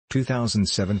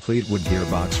2007 Fleetwood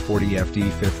GearBox 40FD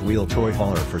fifth wheel toy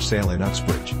hauler for sale in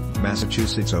Uxbridge,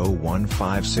 Massachusetts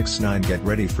 01569. Get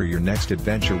ready for your next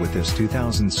adventure with this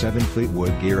 2007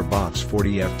 Fleetwood GearBox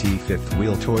 40FD fifth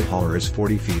wheel toy hauler. Is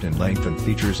 40 feet in length and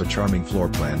features a charming floor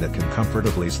plan that can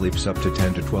comfortably sleeps up to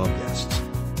 10 to 12 guests.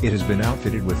 It has been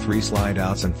outfitted with 3 slide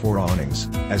outs and 4 awnings,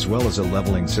 as well as a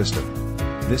leveling system.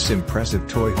 This impressive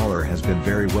toy hauler has been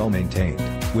very well maintained,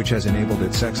 which has enabled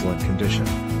its excellent condition.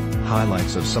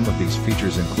 Highlights of some of these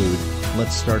features include: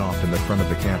 let's start off in the front of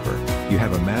the camper. You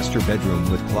have a master bedroom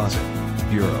with closet,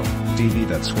 bureau, TV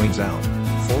that swings out,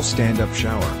 full stand-up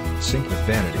shower, sink with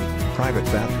vanity, private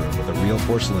bathroom with a real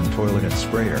porcelain toilet and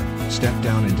sprayer, step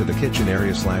down into the kitchen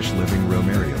area / living room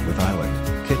area with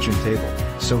island, kitchen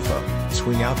table, sofa,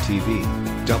 swing out TV,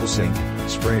 double sink,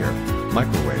 sprayer,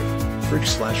 microwave, fridge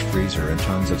 / freezer, and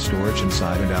tons of storage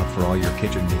inside and out for all your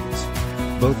kitchen needs.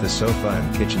 Both the sofa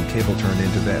and kitchen table turn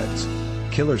into beds.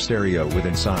 Killer stereo with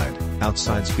inside,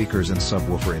 outside speakers and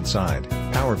subwoofer inside,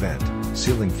 power vent,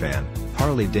 ceiling fan,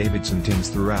 Harley Davidson Tins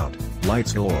Throughout,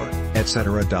 lights galore,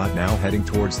 Etc.Now. Heading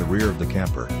towards the rear of the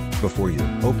camper, before you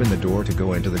open the door to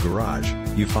go into the garage,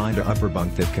 you find a upper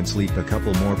bunk that can sleep a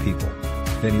couple more people.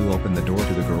 Then you open the door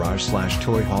to the garage /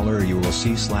 toy hauler. You will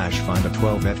see / find a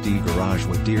 12FD garage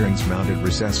with D-rings mounted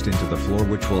recessed into the floor,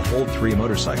 which will hold 3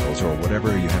 motorcycles or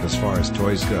whatever you have as far as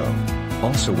toys go.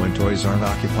 Also, when toys aren't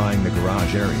occupying the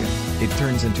garage area, it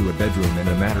turns into a bedroom in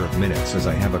a matter of minutes, as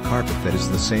I have a carpet that is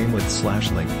the same width /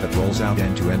 length that rolls out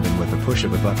end to end, and with a push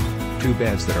of a button, 2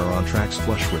 beds that are on tracks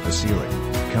flush with the ceiling.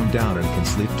 Come down and can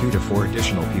sleep 2 to 4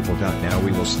 additional people. Now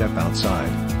we will step outside.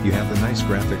 You have the nice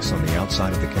graphics on the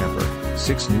outside of the camper,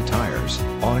 6 new tires,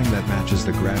 awning that matches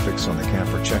the graphics on the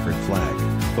Camper Checkered Flag.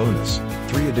 Bonus,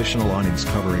 3 additional awnings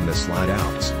covering the slide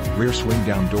outs, rear swing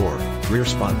down door, rear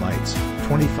spotlights,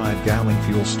 25-gallon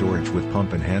fuel storage with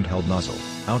pump and handheld nozzle,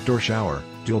 outdoor shower,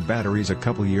 dual batteries a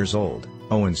couple years old,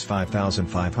 Owens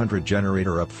 5500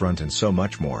 generator up front, and so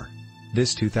much more.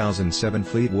 This 2007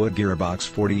 Fleetwood GearBox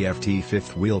 40FD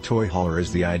fifth wheel toy hauler is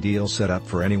the ideal setup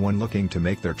for anyone looking to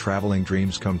make their traveling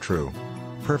dreams come true.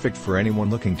 Perfect for anyone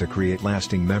looking to create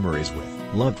lasting memories with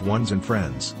loved ones and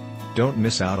friends. Don't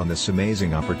miss out on this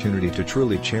amazing opportunity to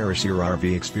truly cherish your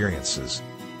RV experiences.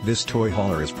 This toy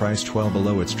hauler is priced well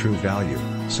below its true value,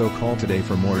 so call today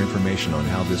for more information on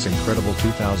how this incredible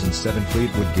 2007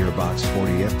 Fleetwood GearBox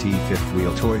 40FD fifth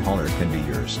wheel toy hauler can be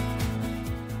yours.